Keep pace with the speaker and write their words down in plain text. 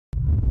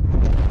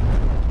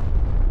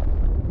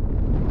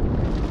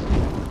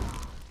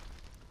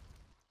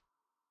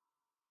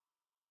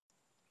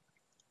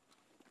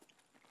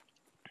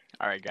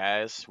Alright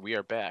guys, we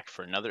are back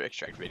for another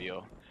extract video.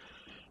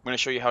 I'm going to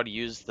show you how to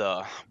use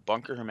the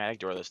bunker hermetic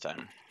door this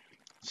time.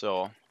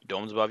 So,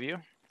 dome's above you.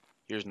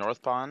 Here's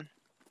North Pond,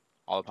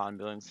 all the pond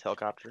buildings,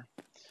 helicopter.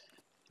 You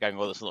gotta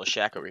go to this little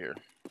shack over here.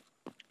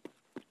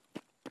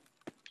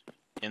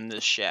 In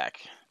this shack,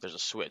 there's a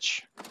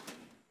switch.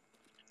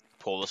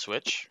 Pull the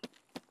switch.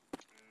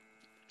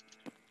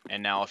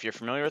 And now if you're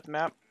familiar with the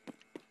map,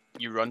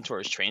 you run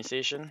towards train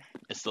station.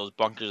 It's those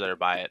bunkers that are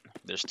by it.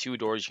 There's two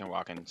doors you can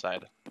walk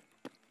inside.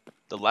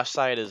 The left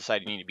side is the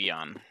side you need to be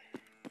on.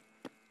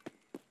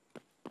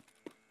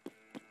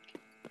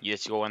 You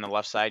just go on the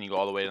left side and you go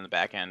all the way to the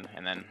back end,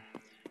 and then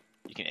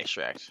you can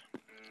extract.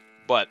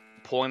 But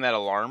pulling that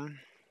alarm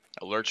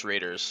alerts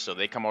raiders, so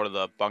they come out of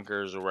the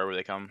bunkers or wherever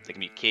they come. They can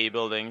be K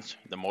buildings,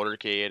 the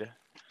motorcade,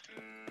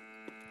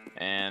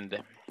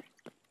 and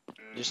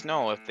just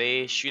know if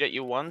they shoot at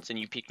you once and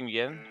you peek them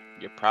again,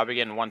 you're probably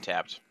getting one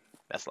tapped.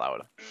 That's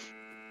loud.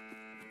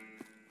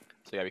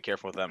 So you gotta be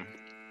careful with them.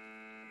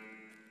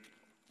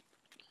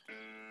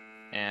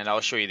 And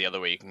I'll show you the other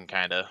way you can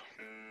kinda,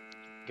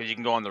 because you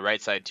can go on the right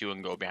side too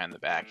and go behind the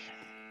back.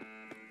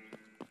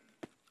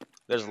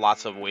 There's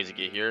lots of ways to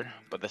get here,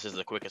 but this is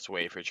the quickest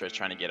way if you're just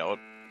trying to get out.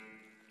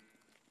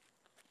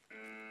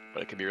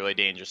 But it could be really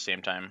dangerous at the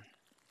same time.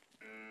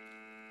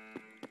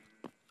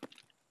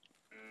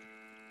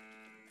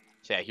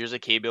 So yeah, here's the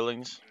K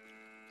buildings.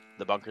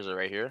 The bunkers are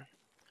right here.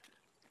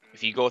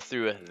 If you go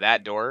through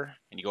that door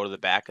and you go to the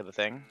back of the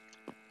thing,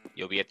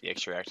 you'll be at the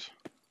extract.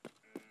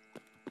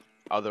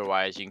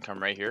 Otherwise, you can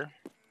come right here,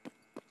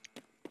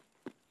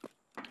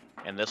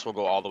 and this will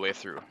go all the way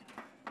through.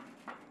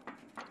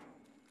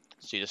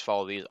 So you just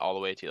follow these all the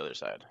way to the other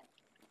side.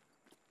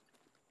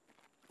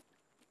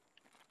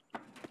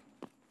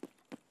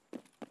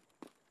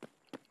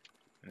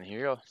 And here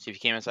you go. See if you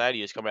came inside,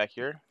 you just come back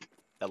here.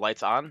 That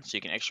light's on, so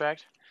you can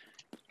extract.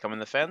 Come in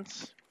the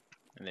fence,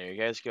 and there you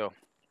guys go.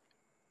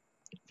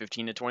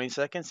 15 to 20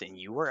 seconds, and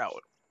you were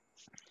out.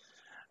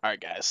 Alright,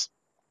 guys.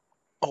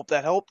 Hope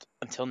that helped.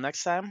 Until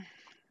next time,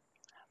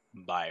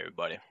 bye,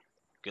 everybody.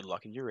 Good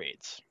luck in your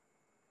raids.